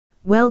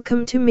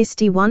Welcome to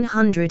Misty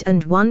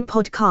 101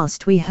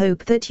 podcast. We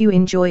hope that you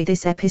enjoy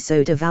this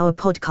episode of our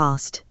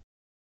podcast.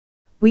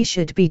 We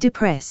should be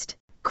depressed.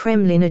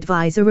 Kremlin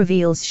advisor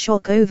reveals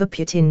shock over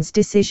Putin's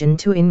decision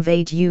to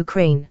invade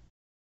Ukraine.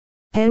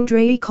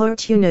 Andrei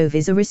Kortunov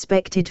is a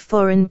respected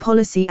foreign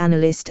policy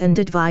analyst and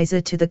advisor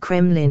to the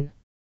Kremlin.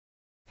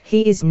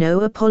 He is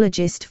no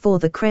apologist for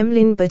the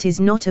Kremlin but is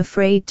not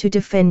afraid to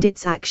defend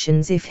its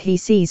actions if he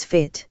sees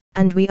fit,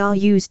 and we are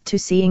used to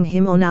seeing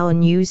him on our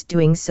news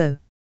doing so.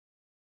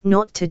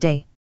 Not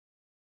today.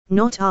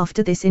 Not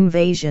after this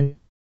invasion.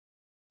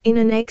 In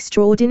an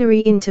extraordinary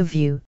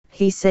interview,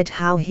 he said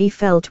how he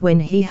felt when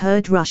he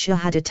heard Russia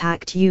had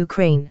attacked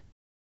Ukraine.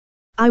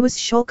 I was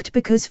shocked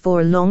because for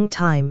a long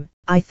time,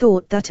 I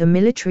thought that a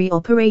military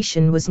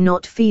operation was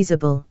not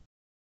feasible.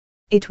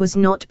 It was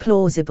not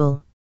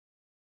plausible.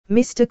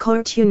 Mr.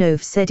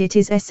 Kortunov said it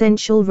is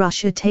essential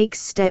Russia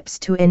takes steps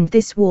to end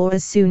this war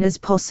as soon as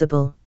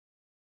possible.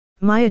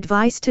 My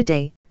advice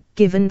today,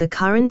 given the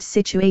current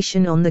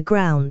situation on the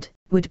ground,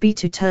 would be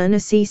to turn a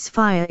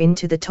ceasefire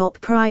into the top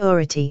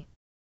priority.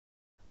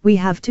 We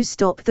have to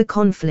stop the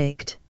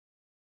conflict.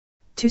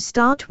 To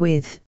start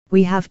with,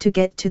 we have to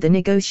get to the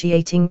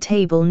negotiating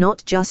table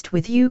not just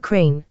with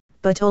Ukraine,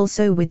 but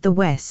also with the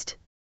West.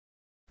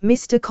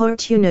 Mr.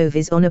 Kortunov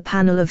is on a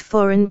panel of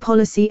foreign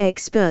policy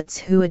experts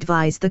who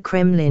advise the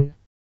Kremlin.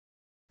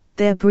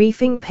 Their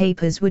briefing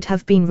papers would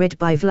have been read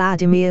by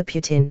Vladimir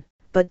Putin,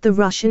 but the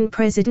Russian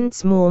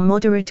president's more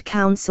moderate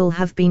counsel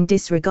have been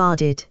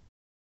disregarded.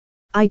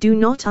 I do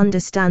not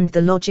understand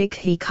the logic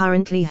he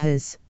currently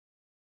has.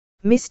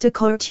 Mr.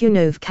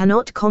 Kortunov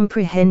cannot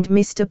comprehend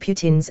Mr.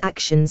 Putin's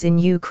actions in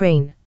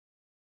Ukraine.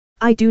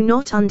 I do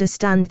not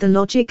understand the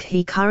logic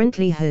he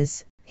currently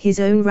has,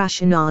 his own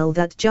rationale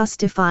that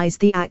justifies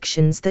the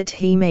actions that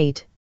he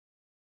made.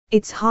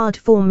 It's hard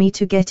for me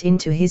to get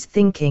into his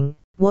thinking,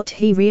 what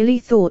he really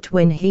thought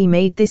when he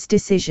made this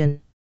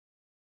decision.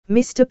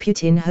 Mr.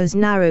 Putin has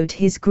narrowed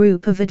his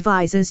group of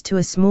advisors to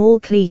a small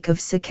clique of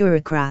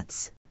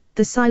securocrats,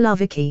 the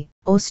Siloviki,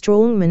 or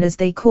strongmen as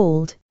they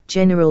called,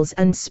 generals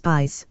and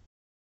spies.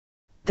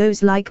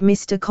 Those like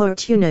Mr.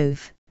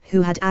 Kortunov,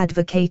 who had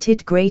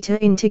advocated greater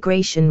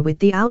integration with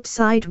the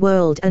outside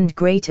world and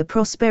greater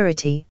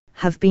prosperity,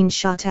 have been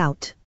shut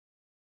out.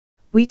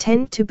 We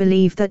tend to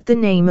believe that the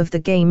name of the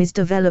game is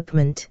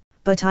development,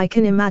 but I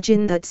can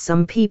imagine that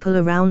some people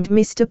around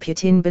Mr.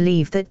 Putin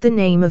believe that the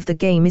name of the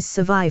game is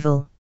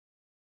survival.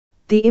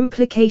 The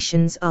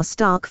implications are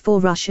stark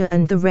for Russia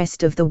and the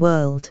rest of the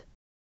world.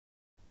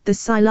 The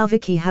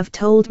Siloviki have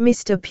told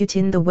Mr.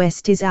 Putin the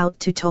West is out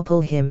to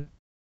topple him.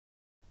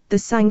 The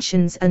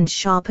sanctions and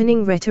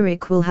sharpening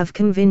rhetoric will have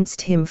convinced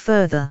him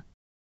further.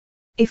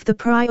 If the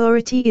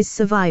priority is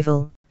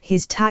survival,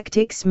 his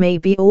tactics may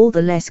be all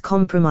the less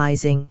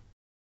compromising.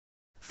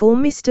 For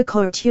Mr.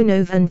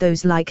 Kortunov and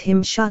those like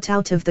him shut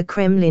out of the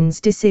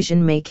Kremlin's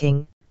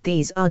decision-making,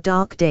 these are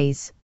dark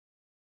days.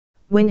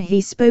 When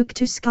he spoke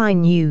to Sky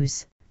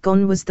News,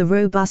 gone was the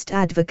robust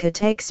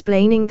advocate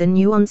explaining the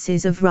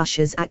nuances of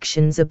Russia's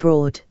actions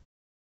abroad.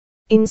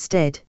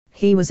 Instead,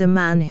 he was a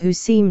man who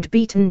seemed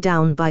beaten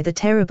down by the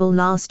terrible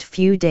last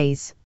few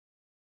days.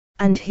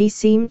 And he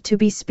seemed to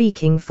be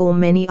speaking for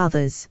many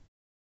others.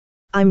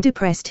 I'm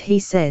depressed, he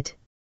said.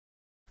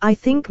 I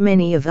think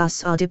many of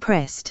us are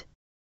depressed.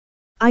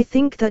 I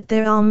think that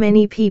there are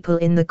many people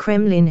in the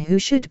Kremlin who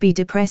should be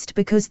depressed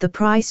because the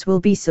price will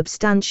be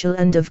substantial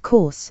and of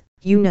course,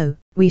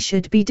 we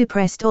should be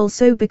depressed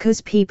also because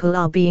people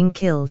are being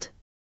killed.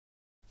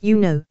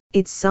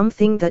 It's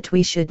something that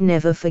we should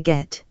never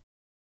forget.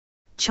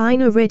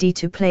 China ready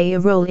to play a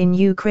role in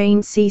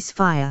Ukraine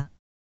ceasefire.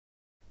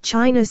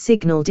 China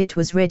signaled it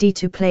was ready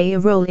to play a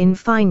role in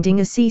finding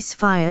a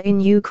ceasefire in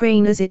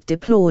Ukraine as it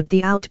deplored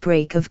the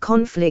outbreak of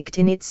conflict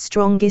in its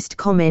strongest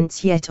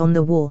comments yet on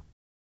the war.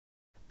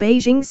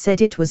 Beijing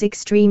said it was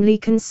extremely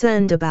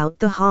concerned about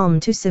the harm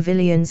to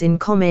civilians in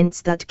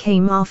comments that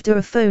came after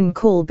a phone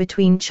call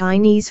between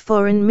Chinese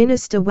Foreign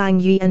Minister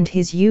Wang Yi and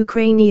his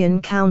Ukrainian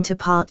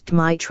counterpart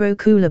Dmytro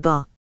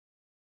Kuleba.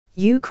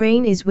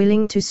 Ukraine is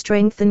willing to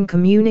strengthen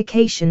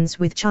communications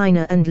with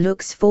China and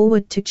looks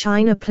forward to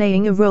China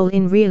playing a role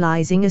in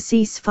realizing a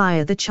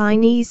ceasefire, the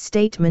Chinese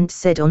statement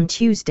said on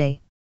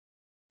Tuesday.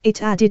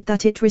 It added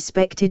that it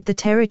respected the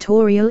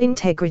territorial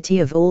integrity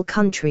of all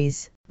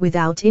countries,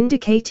 without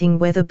indicating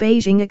whether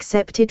Beijing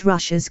accepted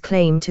Russia's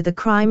claim to the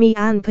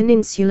Crimean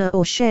Peninsula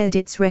or shared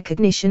its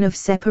recognition of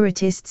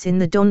separatists in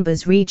the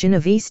Donbas region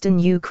of eastern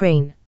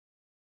Ukraine.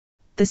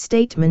 The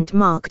statement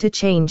marked a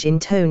change in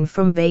tone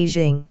from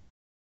Beijing.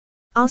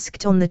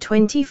 Asked on the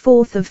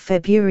 24th of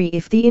February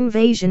if the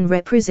invasion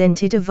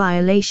represented a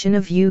violation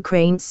of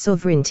Ukraine's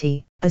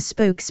sovereignty, a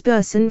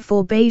spokesperson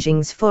for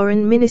Beijing's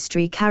foreign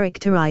ministry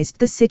characterized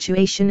the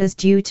situation as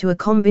due to a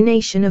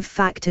combination of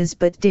factors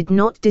but did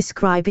not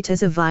describe it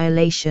as a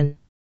violation.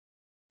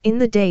 In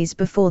the days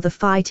before the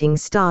fighting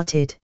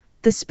started,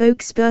 the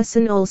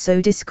spokesperson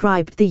also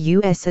described the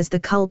US as the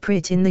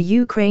culprit in the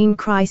Ukraine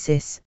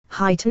crisis,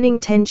 heightening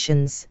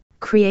tensions,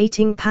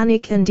 creating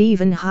panic and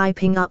even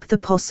hyping up the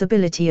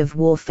possibility of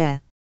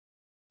warfare.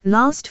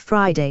 Last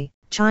Friday,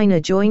 China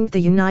joined the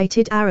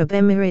United Arab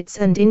Emirates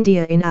and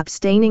India in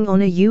abstaining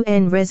on a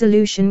UN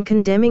resolution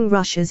condemning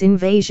Russia's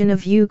invasion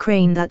of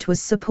Ukraine that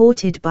was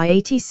supported by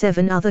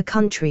 87 other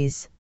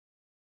countries.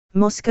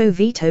 Moscow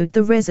vetoed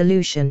the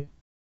resolution.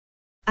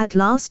 At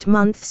last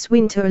month's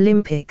Winter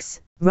Olympics,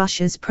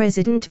 Russia's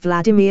President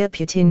Vladimir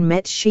Putin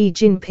met Xi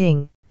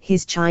Jinping,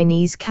 his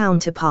Chinese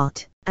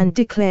counterpart, and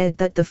declared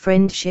that the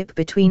friendship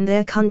between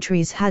their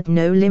countries had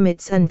no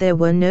limits and there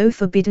were no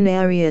forbidden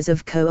areas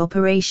of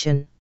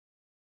cooperation.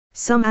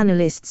 Some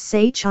analysts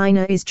say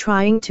China is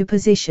trying to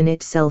position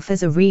itself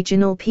as a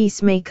regional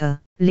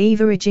peacemaker,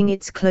 leveraging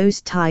its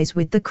close ties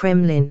with the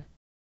Kremlin.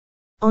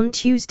 On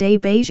Tuesday,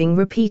 Beijing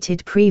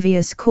repeated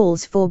previous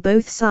calls for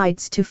both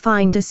sides to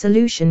find a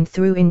solution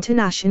through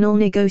international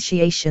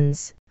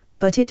negotiations,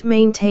 but it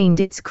maintained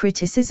its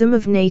criticism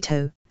of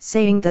NATO,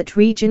 saying that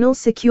regional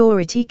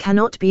security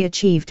cannot be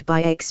achieved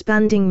by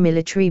expanding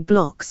military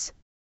blocs.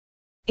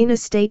 In a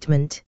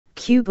statement,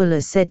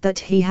 Kubala said that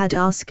he had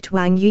asked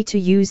Wang Yi to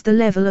use the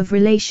level of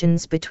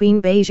relations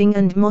between Beijing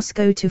and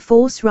Moscow to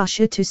force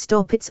Russia to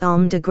stop its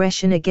armed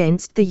aggression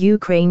against the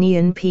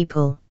Ukrainian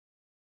people.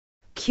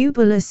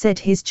 Kubala said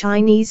his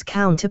Chinese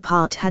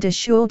counterpart had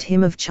assured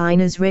him of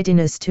China's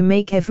readiness to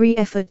make every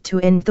effort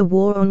to end the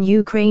war on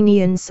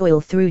Ukrainian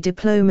soil through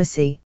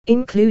diplomacy,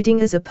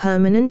 including as a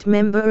permanent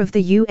member of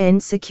the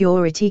UN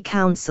Security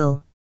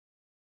Council.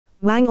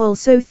 Wang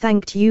also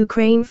thanked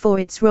Ukraine for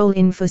its role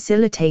in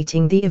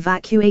facilitating the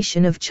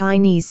evacuation of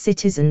Chinese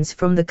citizens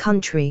from the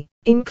country,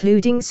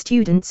 including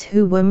students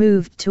who were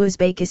moved to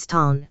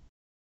Uzbekistan.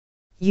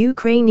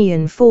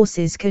 Ukrainian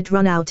forces could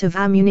run out of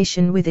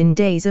ammunition within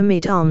days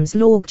amid arms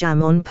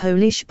logjam on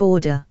Polish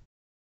border.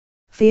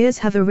 Fears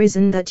have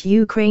arisen that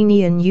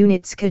Ukrainian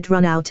units could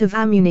run out of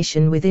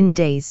ammunition within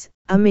days,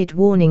 amid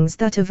warnings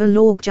that of a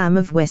logjam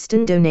of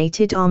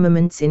Western-donated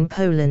armaments in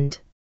Poland.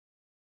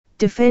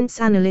 Defense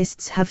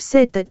analysts have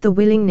said that the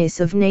willingness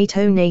of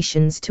NATO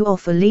nations to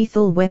offer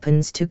lethal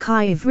weapons to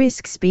Kyiv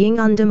risks being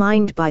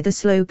undermined by the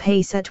slow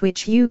pace at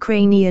which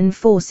Ukrainian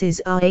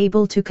forces are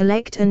able to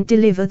collect and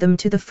deliver them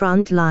to the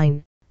front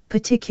line,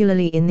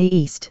 particularly in the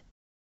east.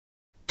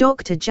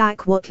 Dr.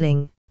 Jack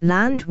Watling,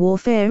 Land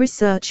Warfare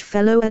Research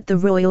Fellow at the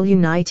Royal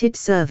United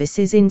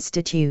Services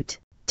Institute,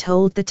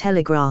 told The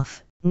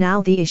Telegraph,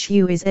 "Now the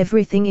issue is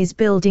everything is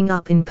building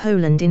up in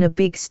Poland in a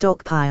big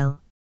stockpile.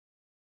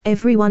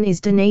 Everyone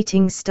is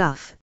donating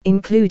stuff,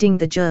 including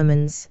the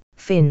Germans,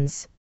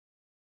 Finns.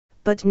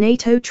 But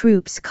NATO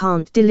troops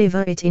can't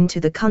deliver it into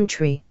the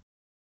country.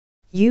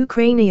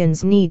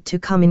 Ukrainians need to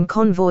come in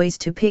convoys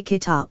to pick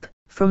it up,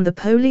 from the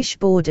Polish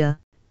border."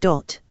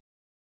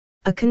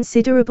 A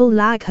considerable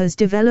lag has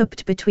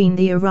developed between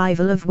the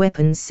arrival of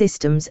weapons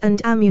systems and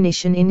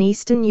ammunition in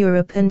Eastern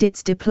Europe and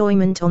its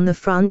deployment on the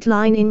front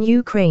line in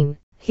Ukraine,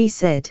 he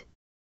said.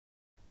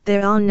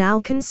 There are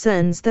now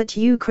concerns that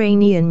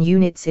Ukrainian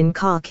units in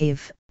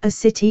Kharkiv, a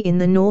city in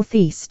the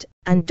northeast,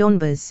 and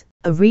Donbas,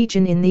 a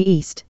region in the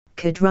east,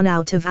 could run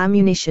out of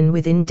ammunition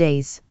within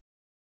days.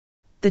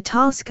 The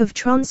task of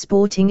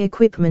transporting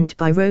equipment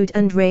by road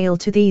and rail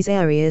to these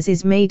areas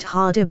is made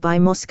harder by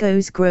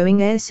Moscow's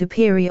growing air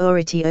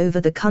superiority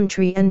over the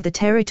country and the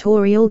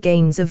territorial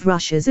gains of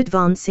Russia's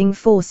advancing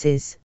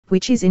forces,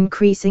 which is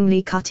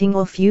increasingly cutting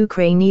off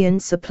Ukrainian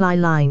supply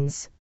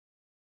lines.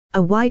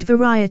 A wide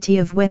variety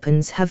of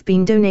weapons have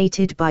been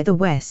donated by the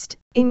West,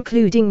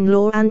 including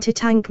MLAW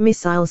anti-tank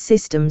missile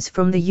systems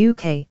from the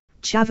UK,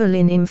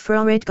 Javelin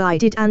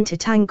infrared-guided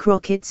anti-tank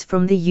rockets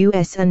from the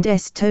US and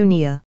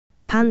Estonia,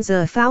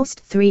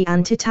 Panzerfaust III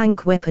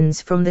anti-tank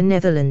weapons from the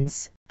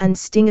Netherlands, and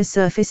Stinger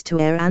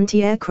surface-to-air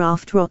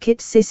anti-aircraft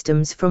rocket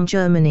systems from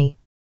Germany.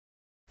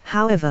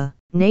 However,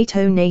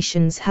 NATO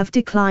nations have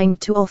declined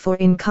to offer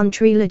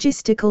in-country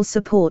logistical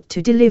support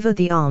to deliver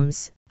the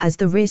arms, as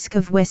the risk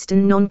of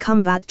Western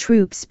non-combat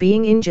troops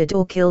being injured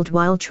or killed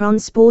while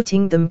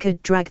transporting them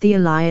could drag the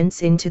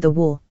alliance into the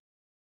war.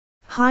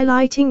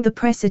 Highlighting the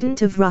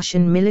precedent of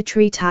Russian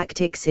military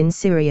tactics in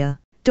Syria,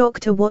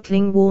 Dr.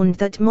 Watling warned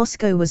that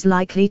Moscow was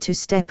likely to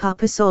step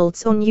up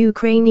assaults on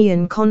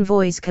Ukrainian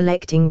convoys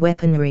collecting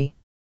weaponry.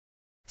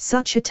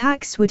 Such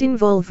attacks would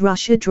involve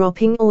Russia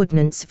dropping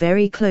ordnance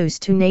very close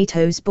to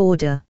NATO's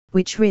border,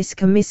 which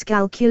risk a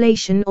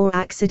miscalculation or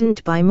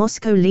accident by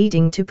Moscow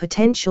leading to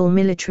potential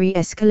military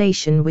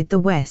escalation with the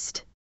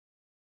West.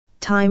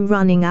 Time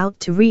running out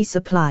to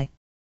resupply.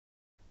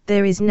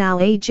 There is now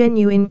a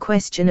genuine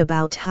question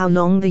about how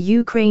long the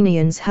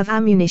Ukrainians have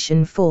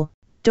ammunition for,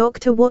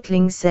 Dr.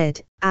 Watling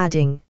said,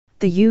 adding,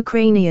 the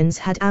Ukrainians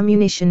had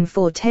ammunition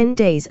for 10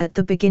 days at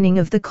the beginning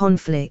of the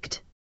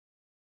conflict.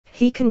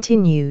 He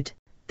continued,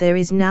 there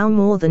is now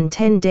more than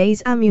 10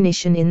 days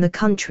ammunition in the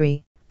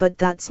country, but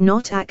that's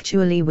not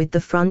actually with the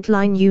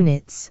frontline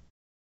units.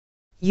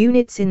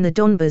 Units in the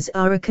Donbas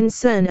are a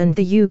concern and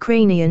the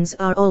Ukrainians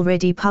are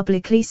already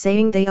publicly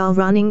saying they are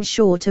running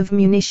short of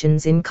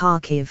munitions in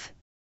Kharkiv.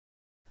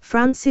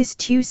 Francis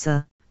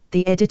Tusa,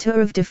 the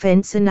editor of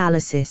Defense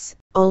Analysis,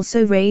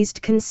 also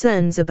raised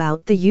concerns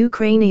about the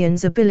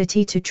Ukrainians'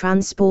 ability to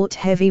transport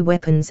heavy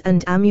weapons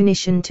and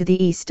ammunition to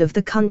the east of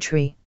the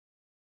country,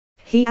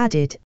 He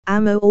added,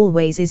 ammo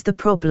always is the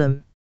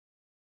problem.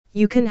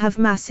 You can have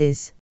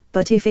masses,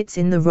 but if it's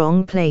in the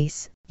wrong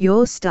place,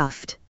 you're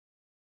stuffed.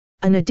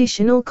 An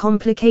additional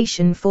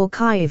complication for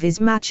Kyiv is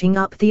matching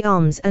up the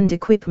arms and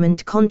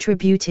equipment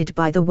contributed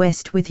by the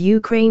West with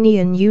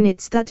Ukrainian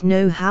units that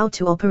know how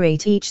to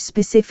operate each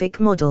specific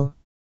model.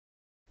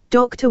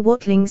 Dr.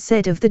 Watling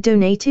said of the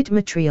donated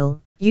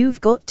material, "You've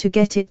got to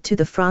get it to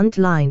the front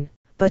line,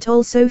 but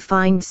also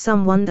find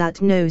someone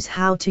that knows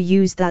how to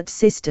use that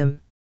system."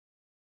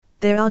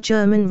 There are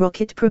German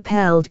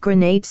rocket-propelled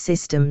grenade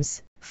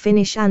systems,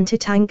 Finnish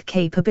anti-tank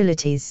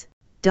capabilities,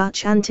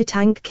 Dutch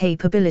anti-tank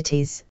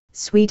capabilities,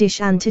 Swedish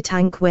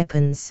anti-tank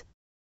weapons.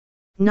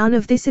 None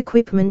of this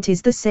equipment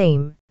is the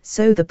same,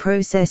 so the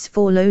process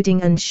for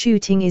loading and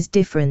shooting is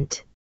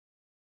different.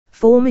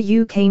 Former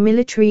UK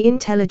military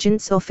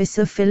intelligence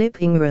officer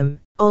Philip Ingram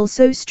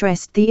also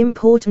stressed the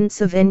importance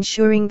of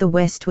ensuring the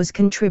West was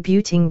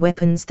contributing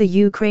weapons the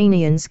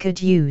Ukrainians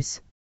could use.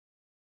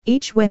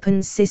 Each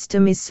weapons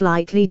system is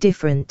slightly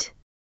different.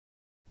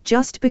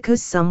 Just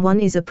because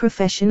someone is a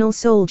professional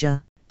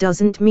soldier,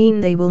 doesn't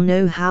mean they will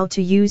know how to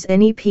use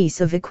any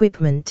piece of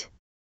equipment.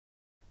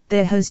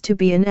 There has to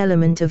be an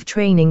element of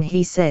training,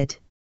 he said.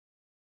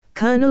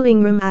 Colonel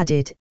Ingram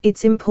added,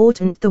 "It's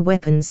important the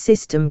weapons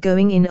system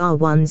going in are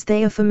ones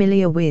they are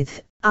familiar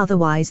with,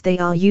 otherwise they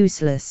are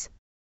useless.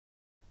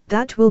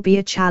 That will be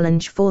a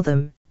challenge for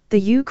them, the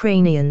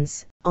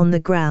Ukrainians, on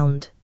the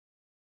ground."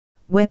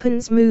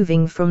 Weapons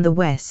moving from the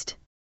West.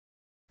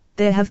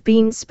 There have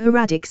been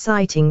sporadic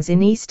sightings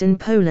in eastern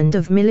Poland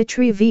of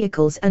military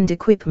vehicles and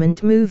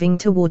equipment moving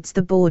towards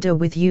the border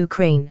with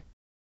Ukraine.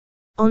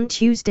 On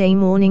Tuesday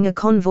morning, a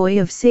convoy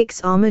of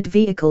 6 armored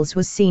vehicles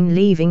was seen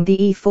leaving the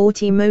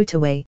E40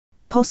 motorway,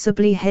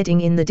 possibly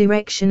heading in the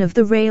direction of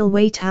the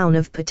railway town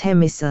of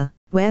Potemisa,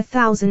 where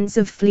thousands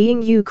of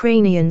fleeing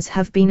Ukrainians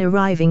have been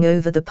arriving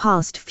over the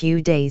past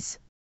few days.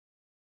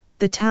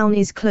 The town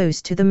is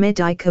close to the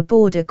Medyka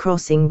border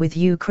crossing with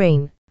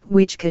Ukraine,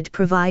 which could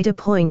provide a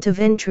point of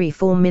entry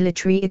for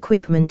military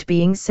equipment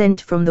being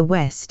sent from the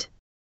West.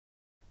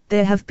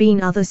 There have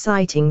been other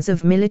sightings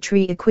of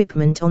military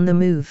equipment on the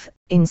move,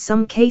 in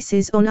some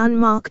cases on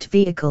unmarked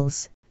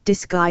vehicles,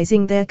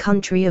 disguising their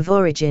country of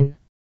origin.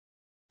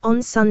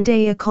 On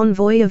Sunday, a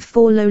convoy of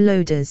 4 low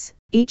loaders,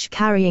 each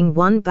carrying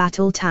 1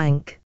 battle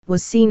tank,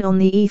 was seen on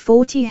the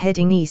E40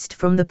 heading east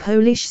from the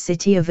Polish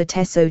city of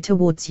Oteso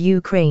towards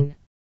Ukraine.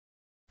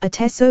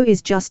 Oteso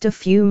is just a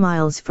few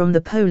miles from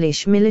the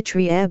Polish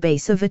military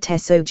airbase of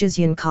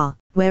Oteso-Jasionka,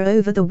 where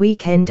over the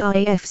weekend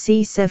RAF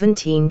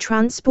C-17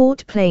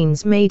 transport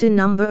planes made a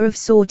number of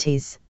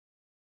sorties.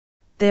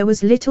 There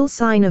was little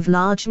sign of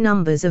large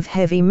numbers of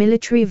heavy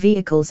military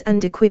vehicles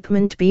and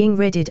equipment being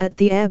readied at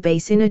the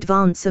airbase in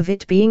advance of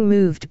it being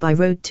moved by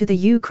road to the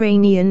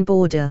Ukrainian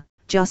border,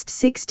 just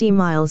 60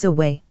 miles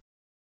away.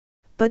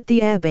 But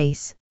the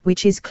airbase,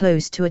 which is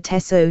close to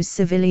Oteso's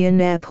civilian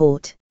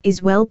airport,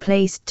 is well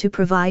placed to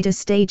provide a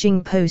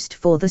staging post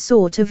for the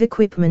sort of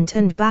equipment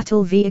and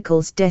battle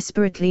vehicles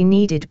desperately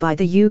needed by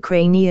the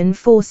Ukrainian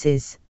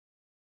forces.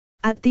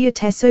 At the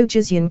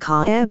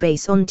Oteso-Jasionka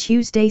airbase on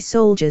Tuesday,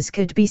 soldiers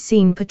could be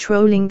seen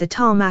patrolling the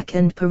tarmac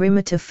and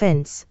perimeter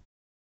fence.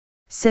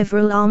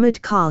 Several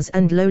armored cars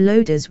and low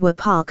loaders were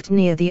parked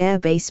near the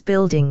airbase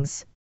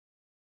buildings.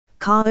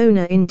 Car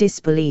owner in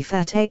disbelief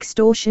at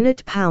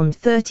extortionate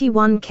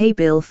 £31k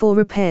bill for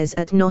repairs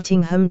at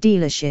Nottingham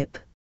dealership.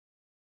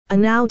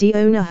 An Audi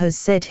owner has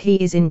said he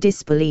is in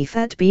disbelief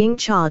at being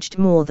charged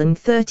more than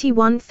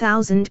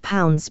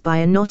 £31,000 by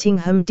a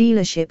Nottingham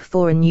dealership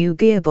for a new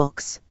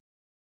gearbox.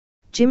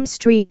 Jim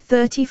Street,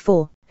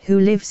 34, who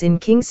lives in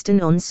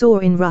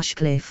Kingston-on-Soar in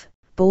Rushcliffe,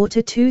 bought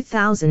a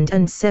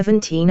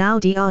 2017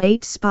 Audi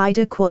R8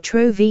 Spider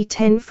Quattro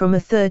V10 from a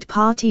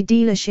third-party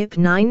dealership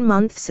 9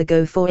 months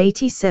ago for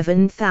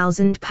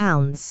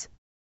 £87,000.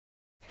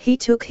 He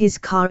took his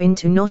car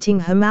into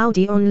Nottingham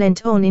Audi on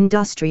Lent on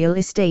Industrial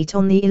Estate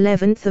on the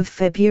 11th of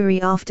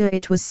February after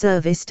it was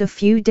serviced a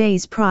few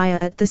days prior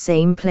at the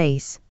same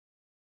place.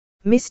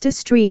 Mr.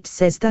 Street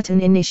says that an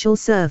initial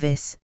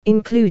service,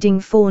 including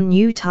 4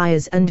 new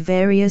tyres and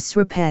various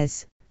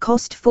repairs,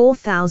 cost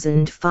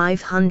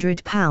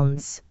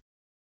 £4,500.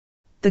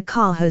 The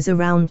car has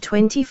around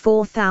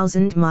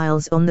 24,000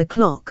 miles on the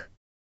clock.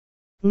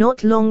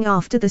 Not long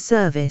after the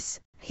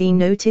service, he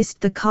noticed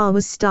the car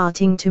was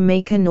starting to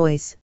make a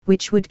noise,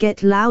 which would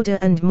get louder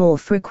and more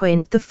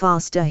frequent the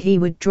faster he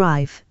would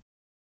drive.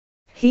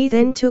 He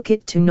then took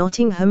it to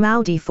Nottingham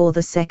Audi for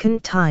the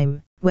second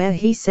time, where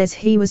he says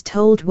he was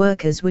told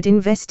workers would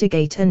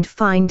investigate and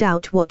find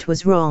out what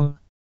was wrong.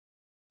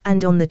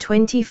 And on the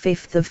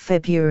 25th of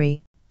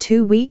February,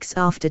 2 weeks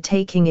after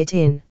taking it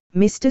in,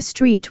 Mr.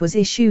 Street was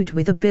issued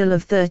with a bill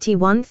of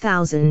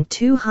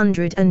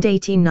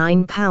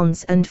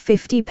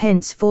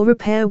 £31,289.50 for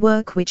repair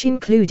work, which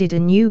included a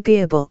new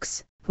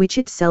gearbox, which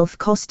itself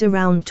cost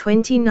around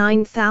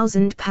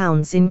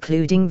 £29,000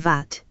 including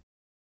VAT.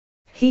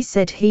 He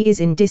said he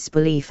is in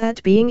disbelief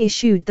at being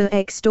issued the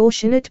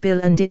extortionate bill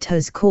and it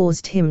has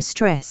caused him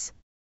stress.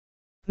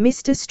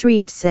 Mr.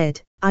 Street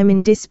said, "I'm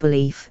in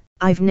disbelief,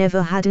 I've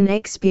never had an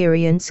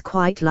experience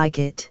quite like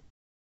it.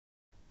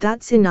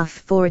 That's enough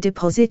for a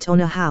deposit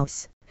on a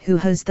house. Who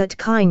has that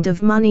kind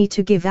of money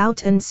to give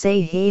out and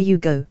say here you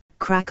go,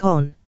 crack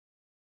on?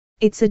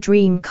 It's a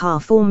dream car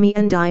for me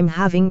and I'm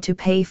having to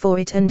pay for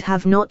it and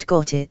have not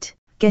got it.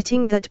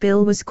 Getting that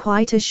bill was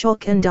quite a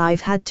shock and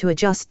I've had to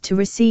adjust to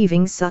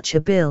receiving such a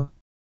bill.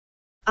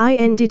 I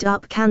ended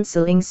up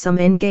cancelling some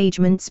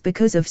engagements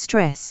because of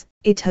stress.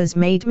 It has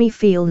made me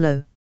feel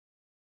low.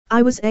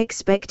 I was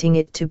expecting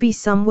it to be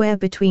somewhere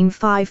between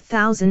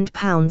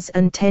 £5,000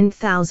 and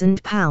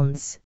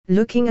 £10,000.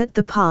 Looking at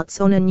the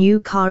parts on a new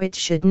car, it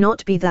should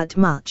not be that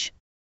much.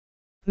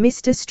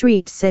 Mr.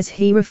 Street says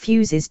he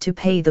refuses to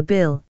pay the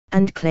bill,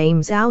 and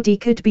claims Audi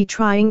could be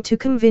trying to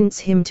convince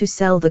him to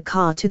sell the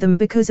car to them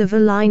because of a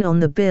line on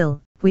the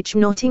bill, which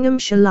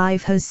Nottinghamshire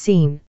Live has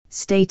seen,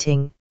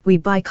 stating, "We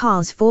buy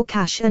cars for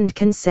cash and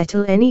can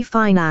settle any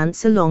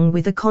finance along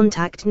with a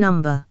contact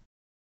number."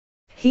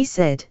 He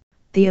said,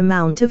 "The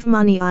amount of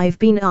money I've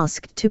been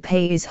asked to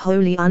pay is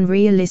wholly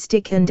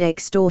unrealistic and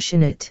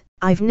extortionate.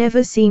 I've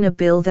never seen a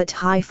bill that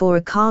high for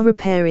a car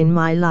repair in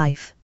my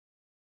life.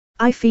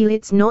 I feel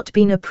it's not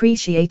been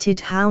appreciated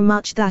how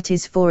much that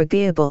is for a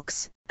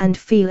gearbox, and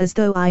feel as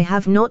though I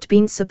have not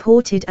been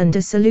supported and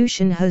a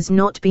solution has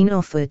not been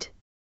offered."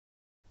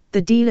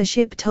 The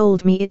dealership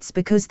told me it's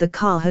because the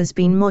car has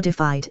been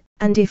modified,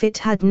 and if it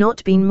had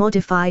not been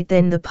modified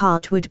then the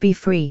part would be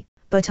free,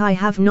 but I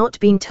have not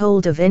been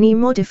told of any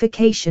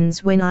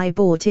modifications when I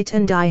bought it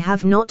and I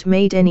have not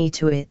made any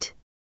to it.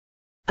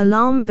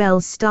 Alarm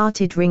bells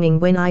started ringing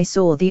when I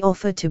saw the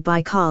offer to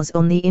buy cars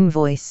on the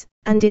invoice,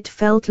 and it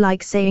felt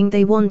like saying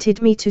they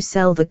wanted me to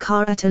sell the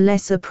car at a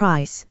lesser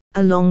price,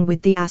 along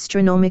with the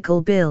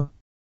astronomical bill.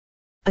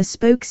 A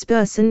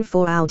spokesperson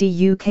for Audi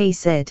UK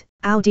said,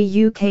 "Audi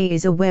UK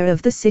is aware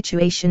of the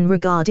situation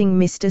regarding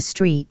Mr.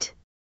 Street.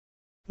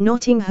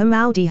 Nottingham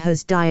Audi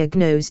has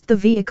diagnosed the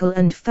vehicle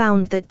and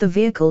found that the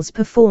vehicle's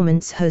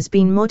performance has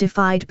been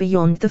modified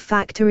beyond the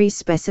factory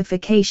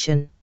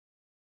specification.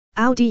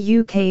 Audi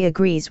UK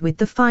agrees with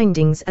the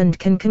findings and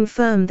can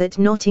confirm that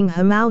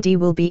Nottingham Audi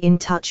will be in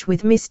touch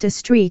with Mr.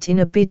 Street in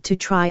a bid to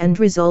try and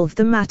resolve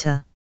the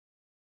matter."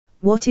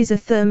 What is a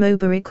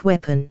thermobaric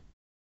weapon?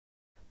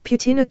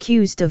 Putin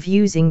accused of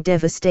using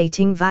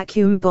devastating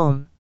vacuum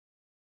bomb.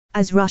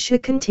 As Russia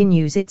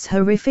continues its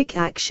horrific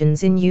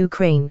actions in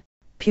Ukraine,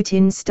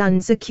 Putin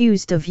stands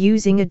accused of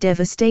using a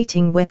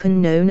devastating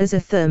weapon known as a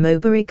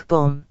thermobaric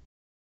bomb.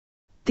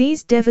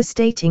 These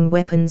devastating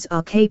weapons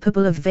are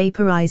capable of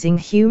vaporizing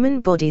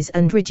human bodies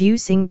and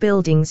reducing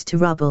buildings to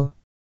rubble.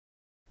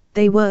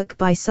 They work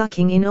by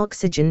sucking in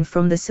oxygen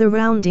from the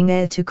surrounding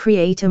air to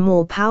create a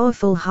more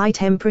powerful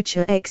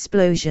high-temperature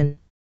explosion.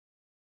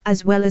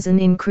 As well as an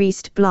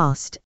increased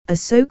blast, a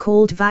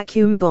so-called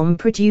vacuum bomb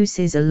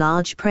produces a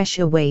large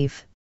pressure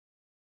wave.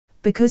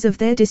 Because of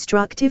their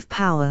destructive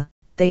power,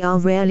 they are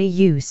rarely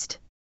used.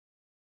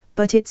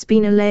 But it's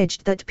been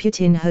alleged that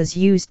Putin has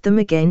used them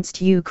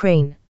against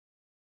Ukraine.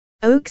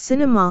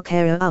 Oksana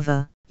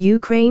Markarova,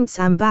 Ukraine's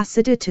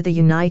ambassador to the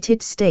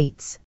United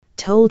States,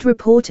 told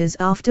reporters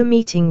after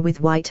meeting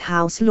with White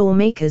House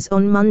lawmakers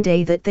on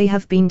Monday that they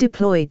have been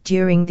deployed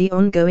during the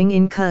ongoing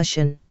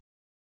incursion.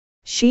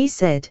 She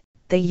said,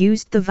 "They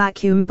used the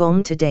vacuum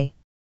bomb today.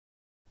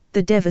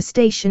 The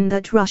devastation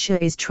that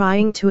Russia is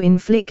trying to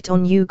inflict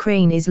on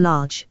Ukraine is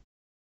large."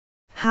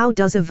 How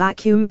does a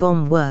vacuum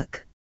bomb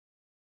work?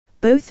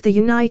 Both the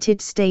United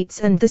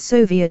States and the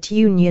Soviet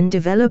Union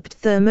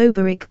developed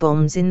thermobaric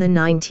bombs in the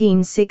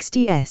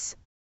 1960s.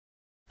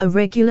 A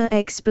regular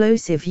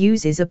explosive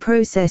uses a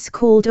process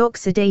called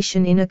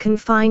oxidation in a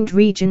confined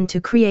region to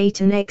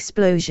create an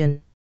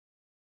explosion.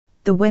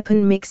 The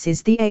weapon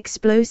mixes the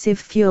explosive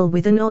fuel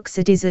with an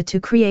oxidizer to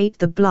create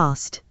the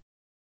blast.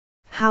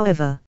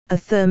 However, a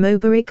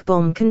thermobaric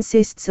bomb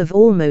consists of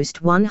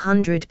almost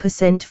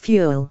 100%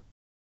 fuel.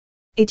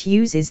 It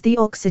uses the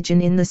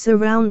oxygen in the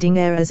surrounding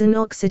air as an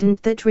oxidant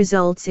that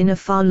results in a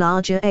far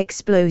larger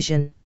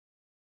explosion.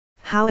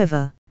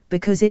 However,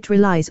 because it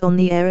relies on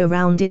the air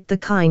around it, the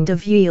kind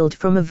of yield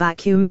from a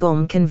vacuum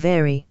bomb can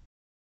vary.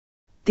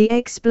 The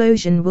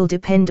explosion will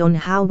depend on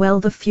how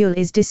well the fuel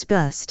is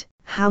dispersed,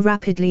 how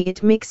rapidly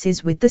it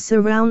mixes with the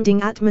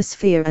surrounding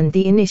atmosphere, and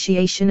the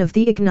initiation of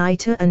the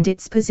igniter and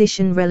its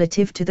position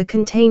relative to the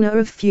container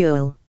of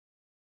fuel.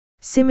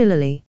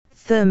 Similarly,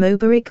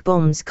 thermobaric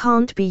bombs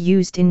can't be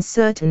used in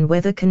certain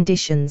weather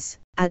conditions,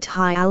 at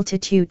high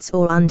altitudes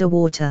or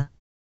underwater.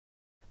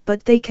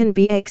 But they can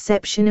be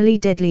exceptionally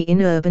deadly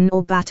in urban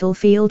or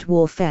battlefield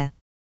warfare.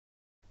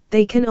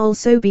 They can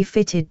also be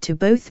fitted to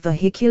both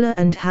vehicular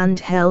and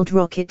handheld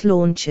rocket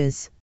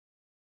launchers.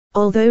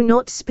 Although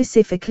not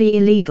specifically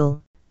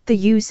illegal, the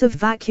use of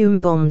vacuum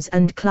bombs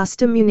and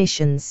cluster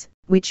munitions,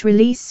 which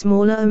release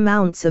smaller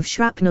amounts of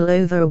shrapnel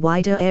over a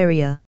wider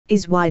area,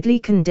 is widely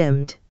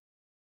condemned.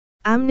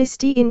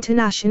 Amnesty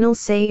International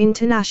say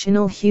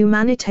international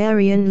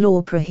humanitarian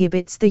law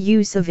prohibits the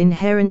use of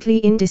inherently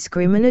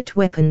indiscriminate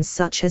weapons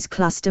such as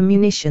cluster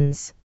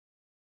munitions.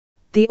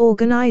 The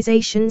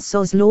organization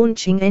says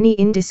launching any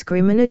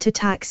indiscriminate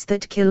attacks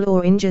that kill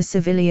or injure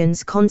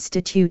civilians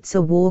constitutes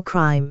a war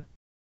crime.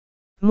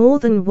 More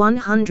than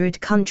 100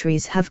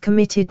 countries have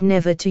committed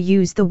never to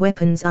use the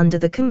weapons under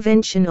the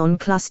Convention on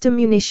Cluster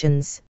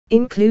Munitions,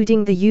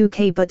 including the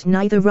UK, but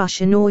neither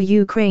Russia nor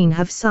Ukraine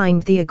have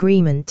signed the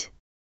agreement.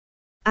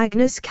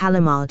 Agnes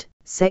Callamard,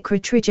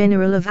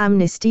 Secretary-General of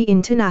Amnesty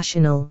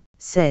International,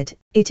 said,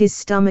 "It is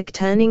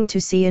stomach-turning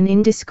to see an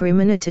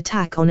indiscriminate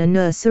attack on a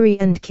nursery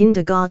and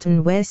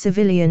kindergarten where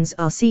civilians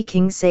are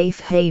seeking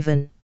safe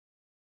haven."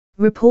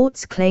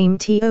 Reports claim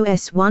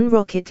TOS-1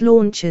 rocket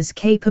launchers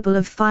capable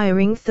of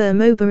firing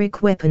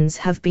thermobaric weapons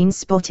have been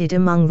spotted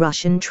among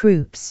Russian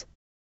troops.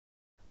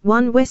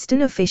 One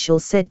Western official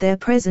said their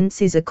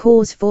presence is a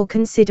cause for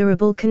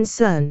considerable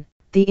concern,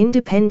 The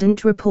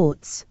Independent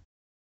reports.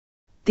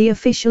 The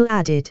official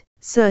added,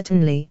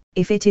 "Certainly,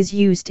 if it is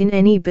used in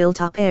any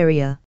built-up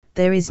area,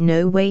 there is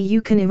no way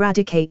you can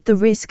eradicate the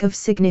risk of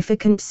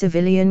significant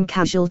civilian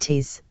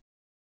casualties."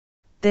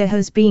 There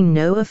has been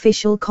no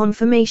official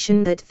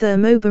confirmation that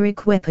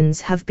thermobaric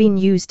weapons have been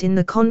used in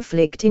the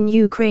conflict in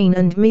Ukraine,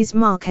 and Ms.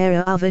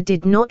 Markarova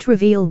did not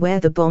reveal where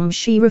the bomb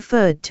she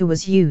referred to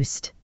was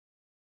used.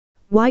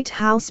 White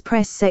House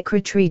Press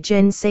Secretary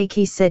Jen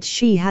Psaki said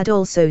she had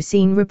also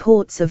seen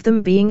reports of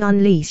them being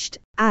unleashed,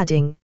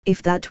 adding,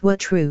 "If that were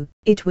true,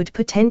 it would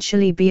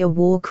potentially be a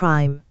war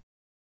crime."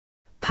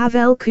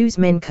 Pavel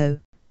Kuzmenko,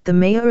 the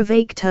mayor of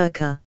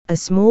Akhturka, a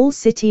small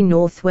city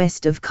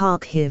northwest of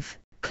Kharkiv,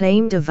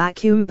 claimed a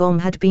vacuum bomb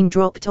had been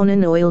dropped on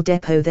an oil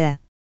depot there.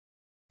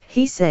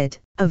 He said,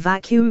 "A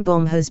vacuum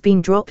bomb has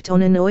been dropped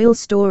on an oil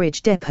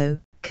storage depot,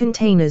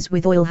 containers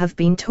with oil have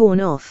been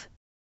torn off."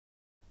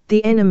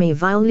 The enemy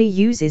vilely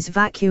uses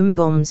vacuum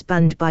bombs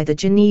banned by the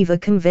Geneva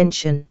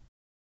Convention.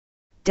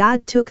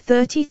 Dad took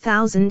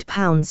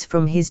 £30,000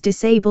 from his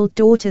disabled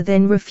daughter,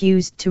 then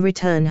refused to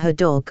return her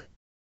dog.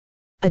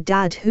 A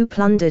dad who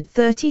plundered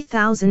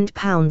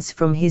 £30,000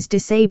 from his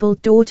disabled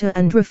daughter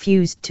and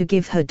refused to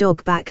give her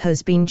dog back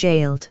has been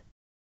jailed.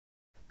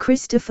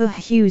 Christopher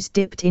Hughes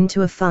dipped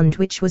into a fund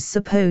which was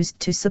supposed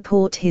to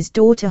support his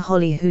daughter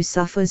Holly, who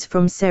suffers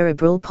from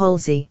cerebral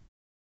palsy.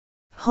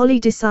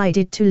 Holly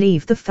decided to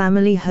leave the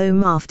family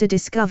home after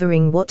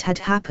discovering what had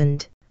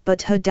happened,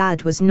 but her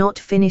dad was not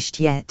finished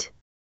yet.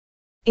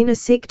 In a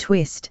sick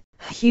twist,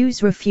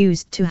 Hughes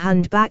refused to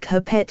hand back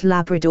her pet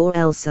Labrador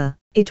Elsa.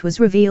 It was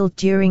revealed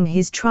during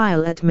his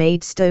trial at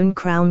Maidstone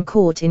Crown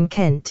Court in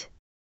Kent.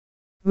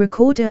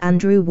 Recorder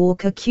Andrew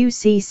Walker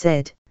QC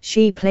said,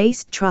 "She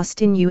placed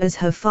trust in you as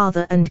her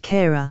father and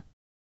carer.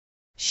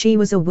 She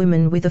was a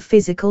woman with a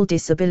physical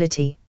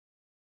disability.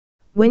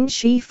 When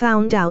she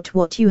found out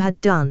what you had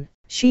done,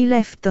 she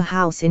left the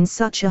house in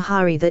such a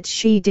hurry that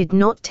she did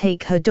not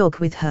take her dog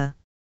with her.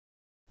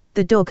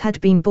 The dog had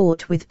been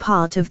bought with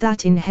part of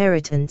that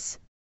inheritance.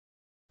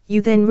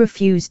 You then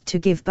refused to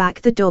give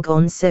back the dog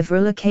on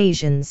several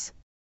occasions.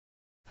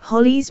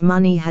 Holly's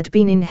money had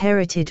been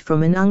inherited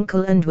from an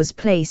uncle and was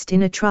placed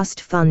in a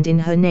trust fund in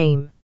her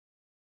name.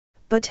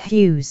 But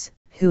Hughes,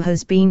 who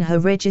has been her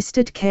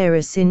registered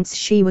carer since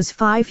she was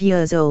 5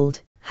 years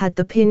old, had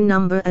the PIN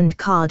number and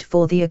card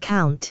for the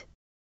account.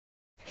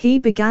 He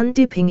began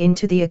dipping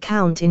into the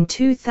account in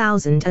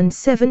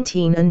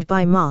 2017 and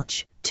by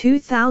March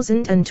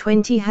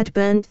 2020 had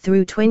burnt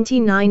through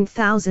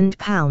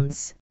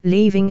 £29,000.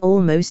 Leaving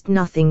almost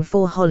nothing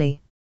for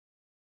Holly.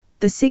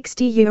 The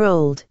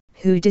 60-year-old,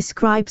 who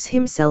describes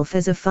himself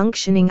as a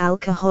functioning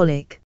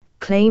alcoholic,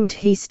 claimed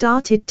he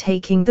started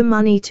taking the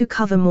money to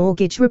cover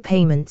mortgage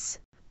repayments,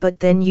 but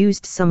then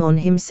used some on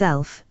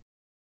himself.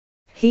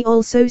 He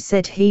also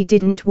said he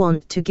didn't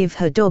want to give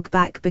her dog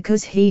back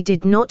because he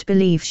did not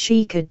believe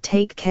she could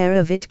take care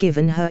of it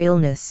given her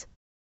illness.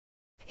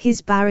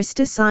 His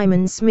barrister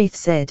Simon Smith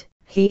said,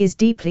 "He is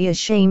deeply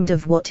ashamed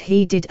of what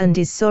he did and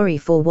is sorry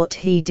for what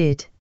he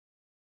did.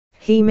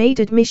 He made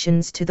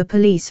admissions to the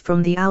police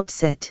from the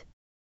outset."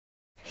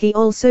 He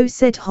also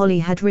said Holly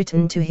had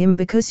written to him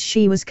because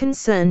she was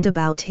concerned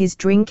about his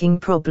drinking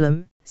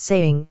problem,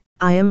 saying,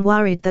 "I am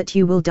worried that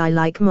you will die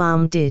like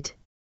Mom did.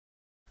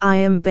 I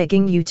am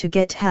begging you to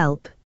get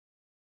help."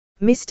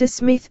 Mr.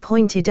 Smith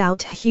pointed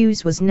out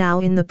Hughes was now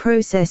in the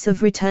process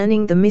of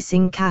returning the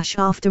missing cash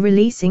after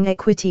releasing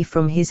equity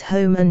from his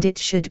home, and it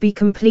should be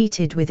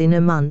completed within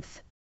a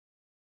month.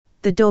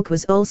 The dog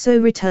was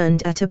also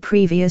returned at a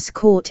previous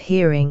court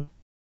hearing.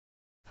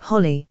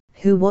 Holly,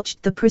 who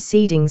watched the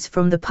proceedings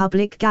from the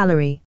public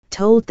gallery,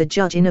 told the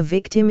judge in a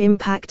victim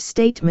impact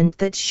statement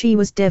that she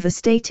was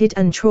devastated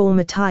and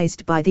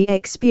traumatized by the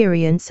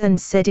experience and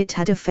said it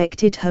had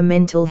affected her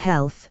mental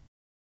health.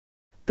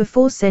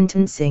 Before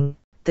sentencing,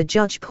 the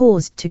judge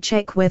paused to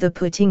check whether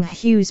putting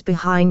Hughes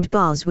behind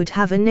bars would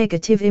have a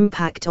negative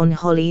impact on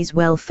Holly's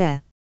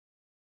welfare.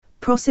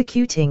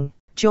 Prosecuting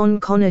John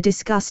Connor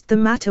discussed the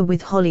matter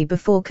with Holly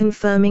before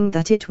confirming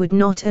that it would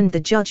not, and the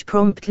judge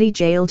promptly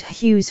jailed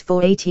Hughes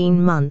for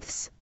 18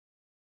 months.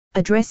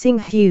 Addressing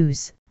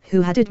Hughes,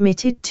 who had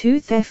admitted 2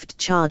 theft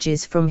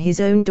charges from his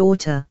own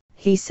daughter,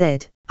 he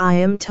said, "I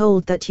am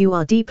told that you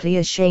are deeply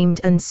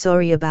ashamed and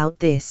sorry about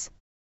this.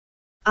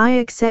 I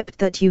accept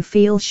that you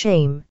feel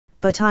shame,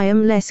 but I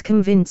am less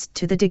convinced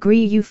to the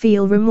degree you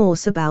feel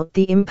remorse about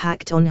the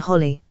impact on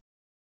Holly.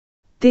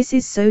 This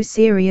is so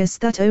serious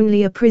that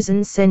only a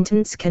prison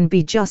sentence can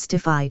be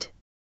justified.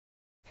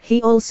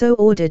 He also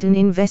ordered an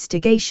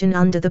investigation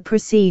under the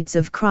Proceeds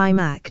of Crime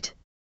Act.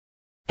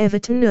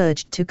 Everton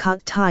urged to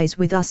cut ties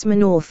with Usman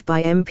North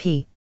by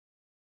MP.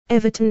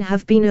 Everton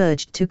have been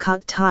urged to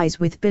cut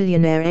ties with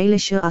billionaire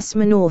Alisher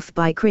Usmanov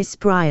by Chris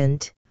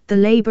Bryant, the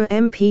Labour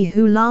MP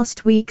who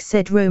last week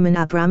said Roman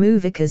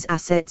Abramovich's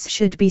assets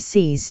should be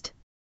seized.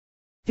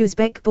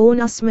 Uzbek-born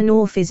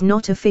Usmanov is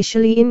not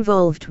officially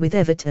involved with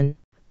Everton,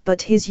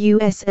 but his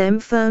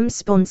USM firm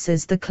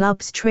sponsors the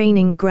club's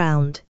training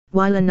ground,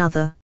 while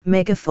another,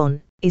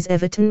 Megaphone, is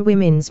Everton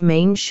Women's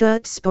main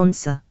shirt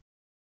sponsor.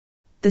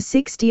 The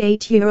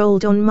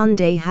 68-year-old on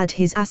Monday had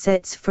his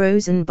assets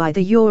frozen by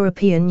the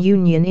European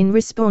Union in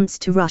response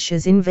to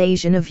Russia's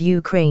invasion of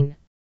Ukraine.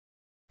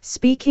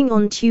 Speaking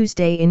on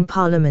Tuesday in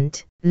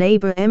Parliament,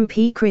 Labour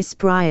MP Chris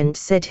Bryant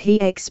said he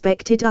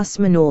expected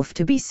Usmanov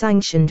to be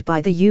sanctioned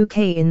by the UK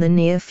in the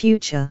near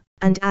future,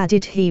 and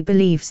added he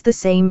believes the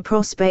same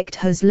prospect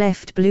has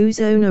left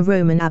Blues owner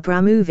Roman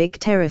Abramovich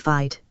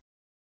terrified.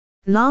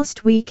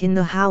 Last week in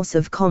the House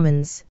of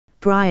Commons,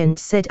 Bryant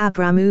said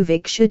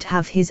Abramovich should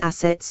have his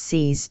assets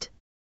seized.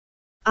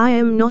 I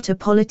am not a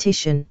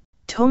politician.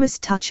 Thomas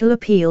Tuchel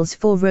appeals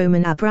for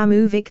Roman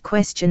Abramovich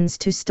questions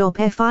to stop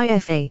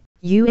FIFA.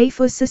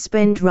 UEFA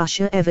suspend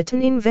Russia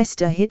Everton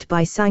investor hit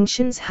by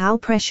sanctions. How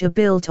pressure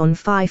built on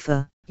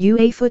FIFA,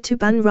 UEFA to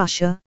ban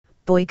Russia,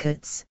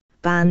 boycotts,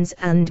 bans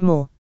and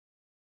more.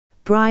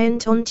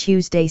 Bryant on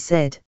Tuesday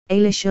said,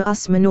 Alisher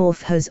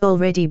Usmanov has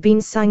already been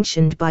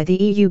sanctioned by the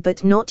EU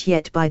but not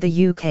yet by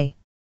the UK.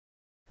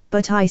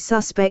 But I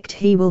suspect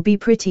he will be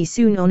pretty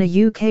soon on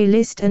a UK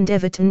list and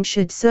Everton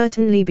should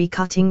certainly be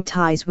cutting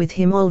ties with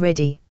him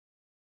already.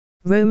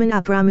 Roman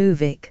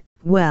Abramovich,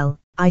 well,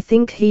 I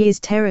think he is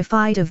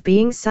terrified of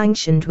being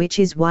sanctioned, which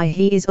is why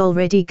he is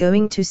already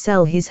going to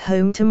sell his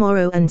home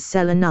tomorrow and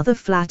sell another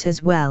flat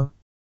as well.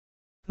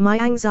 My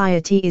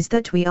anxiety is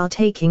that we are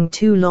taking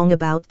too long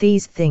about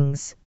these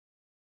things.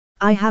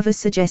 I have a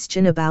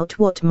suggestion about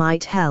what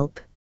might help.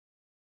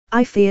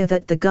 I fear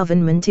that the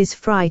government is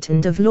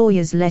frightened of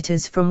lawyers'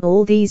 letters from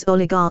all these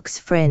oligarchs'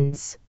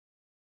 friends.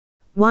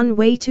 One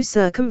way to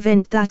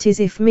circumvent that is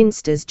if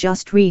ministers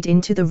just read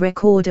into the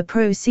record a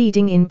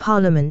proceeding in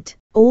Parliament,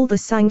 all the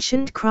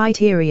sanctioned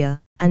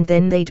criteria, and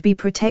then they'd be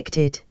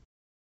protected.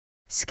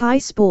 Sky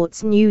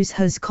Sports News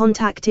has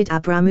contacted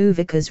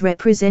Abramovich's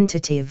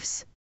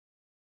representatives.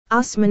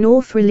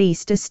 Usmanov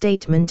released a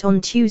statement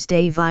on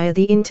Tuesday via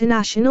the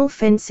International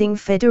Fencing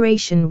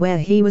Federation where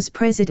he was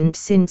president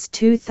since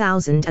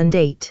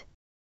 2008.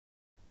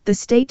 The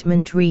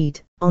statement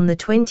read, on the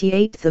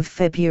 28th of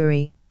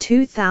February,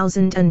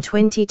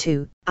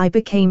 2022, I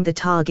became the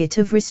target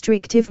of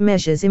restrictive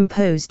measures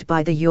imposed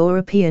by the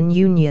European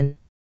Union.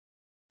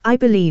 I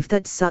believe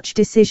that such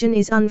decision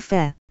is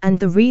unfair, and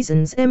the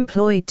reasons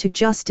employed to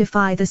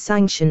justify the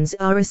sanctions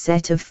are a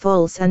set of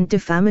false and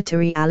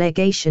defamatory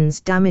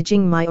allegations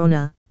damaging my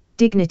honor,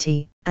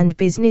 dignity, and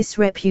business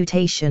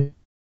reputation.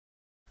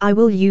 I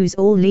will use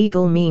all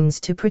legal means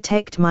to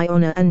protect my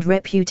honor and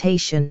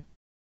reputation.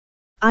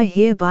 I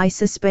hereby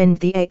suspend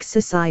the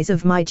exercise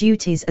of my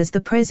duties as the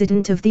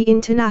President of the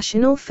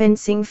International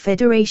Fencing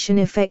Federation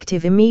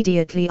effective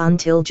immediately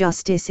until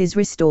justice is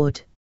restored.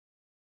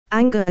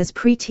 Anger as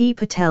Priti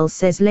Patel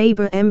says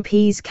Labour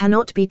MPs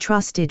cannot be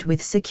trusted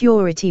with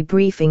security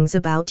briefings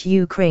about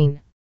Ukraine.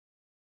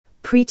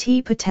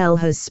 Priti Patel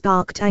has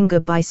sparked anger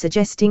by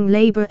suggesting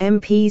Labour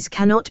MPs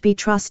cannot be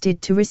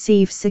trusted to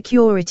receive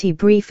security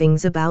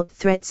briefings about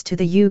threats to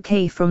the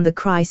UK from the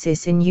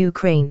crisis in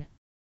Ukraine.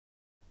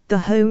 The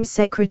Home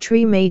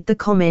Secretary made the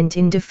comment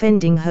in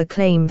defending her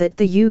claim that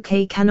the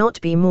UK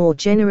cannot be more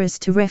generous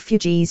to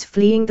refugees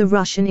fleeing the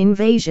Russian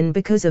invasion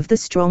because of the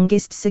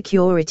strongest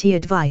security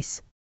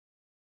advice.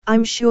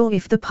 I'm sure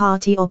if the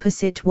party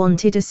opposite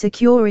wanted a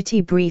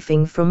security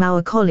briefing from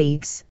our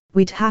colleagues,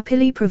 we'd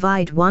happily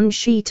provide one,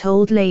 she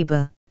told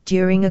Labour,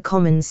 during a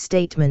Commons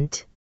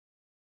statement.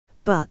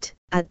 But,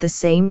 at the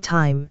same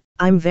time,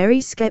 I'm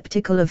very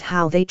skeptical of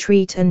how they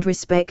treat and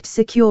respect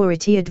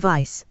security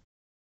advice.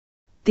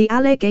 The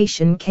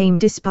allegation came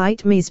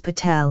despite Ms.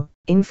 Patel,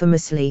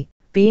 infamously,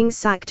 being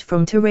sacked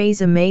from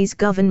Theresa May's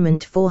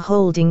government for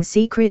holding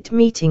secret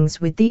meetings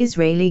with the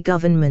Israeli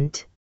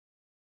government.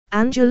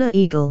 Angela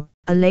Eagle,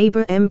 a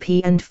Labour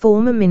MP and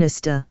former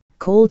minister,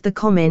 called the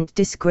comment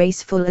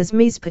disgraceful as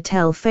Ms.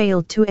 Patel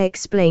failed to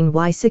explain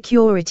why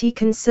security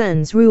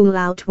concerns rule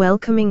out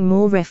welcoming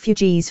more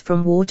refugees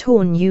from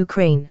war-torn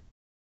Ukraine.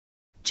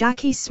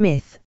 Jackie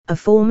Smith, a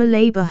former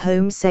Labour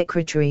Home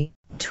Secretary,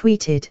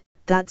 tweeted,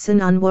 "That's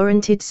an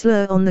unwarranted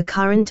slur on the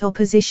current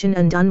opposition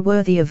and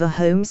unworthy of a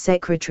Home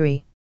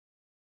Secretary."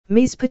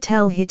 Ms.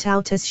 Patel hit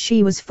out as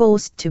she was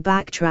forced to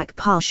backtrack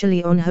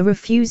partially on her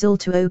refusal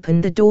to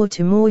open the door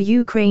to more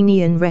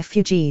Ukrainian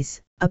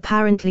refugees,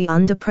 apparently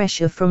under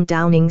pressure from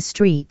Downing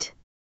Street.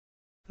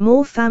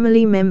 More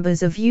family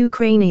members of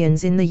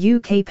Ukrainians in the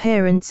UK,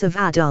 parents of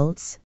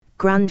adults,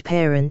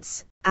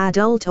 grandparents,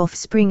 adult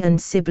offspring and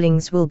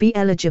siblings will be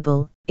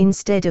eligible,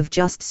 instead of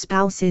just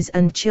spouses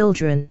and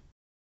children.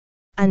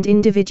 And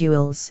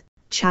individuals,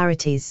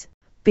 charities,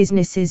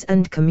 businesses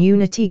and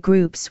community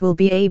groups will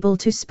be able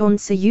to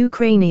sponsor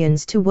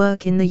Ukrainians to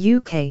work in the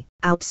UK,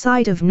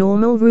 outside of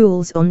normal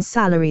rules on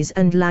salaries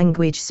and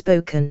language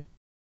spoken.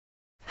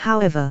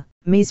 However,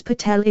 Ms.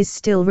 Patel is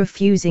still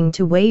refusing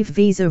to waive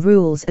visa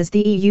rules as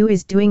the EU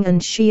is doing,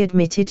 and she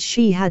admitted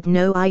she had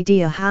no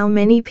idea how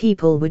many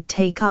people would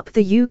take up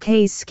the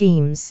UK's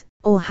schemes,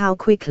 or how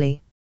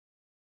quickly.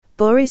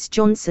 Boris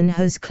Johnson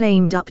has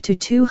claimed up to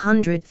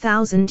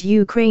 200,000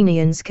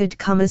 Ukrainians could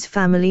come as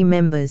family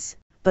members,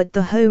 but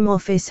the Home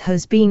Office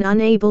has been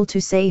unable to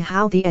say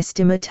how the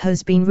estimate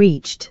has been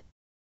reached.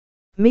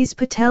 Ms.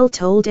 Patel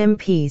told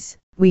MPs,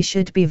 "We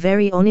should be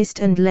very honest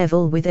and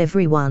level with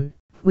everyone.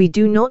 We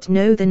do not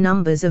know the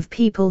numbers of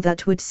people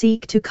that would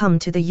seek to come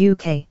to the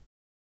UK."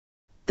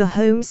 The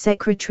Home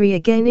Secretary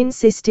again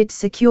insisted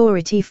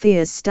security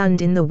fears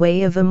stand in the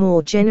way of a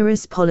more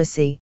generous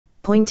policy,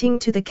 pointing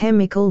to the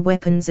chemical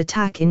weapons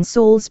attack in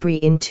Salisbury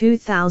in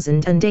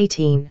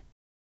 2018.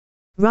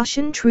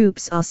 Russian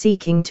troops are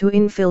seeking to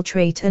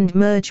infiltrate and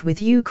merge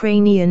with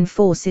Ukrainian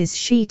forces,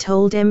 she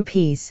told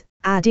MPs,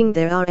 adding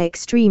there are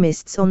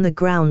extremists on the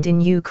ground in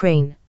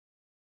Ukraine.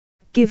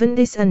 Given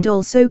this and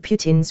also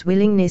Putin's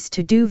willingness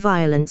to do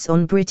violence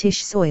on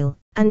British soil,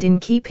 and in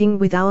keeping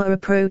with our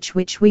approach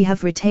which we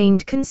have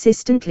retained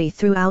consistently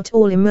throughout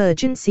all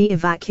emergency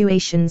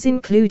evacuations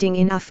including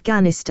in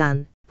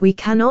Afghanistan, we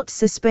cannot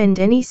suspend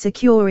any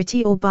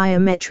security or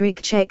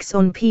biometric checks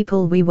on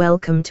people we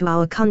welcome to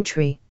our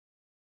country.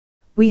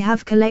 We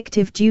have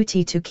collective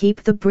duty to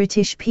keep the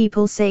British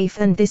people safe,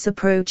 and this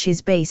approach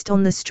is based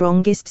on the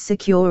strongest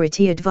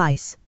security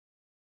advice.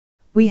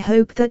 We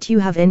hope that you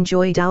have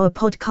enjoyed our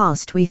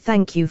podcast. We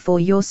thank you for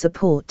your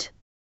support.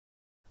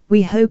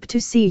 We hope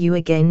to see you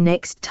again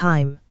next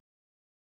time.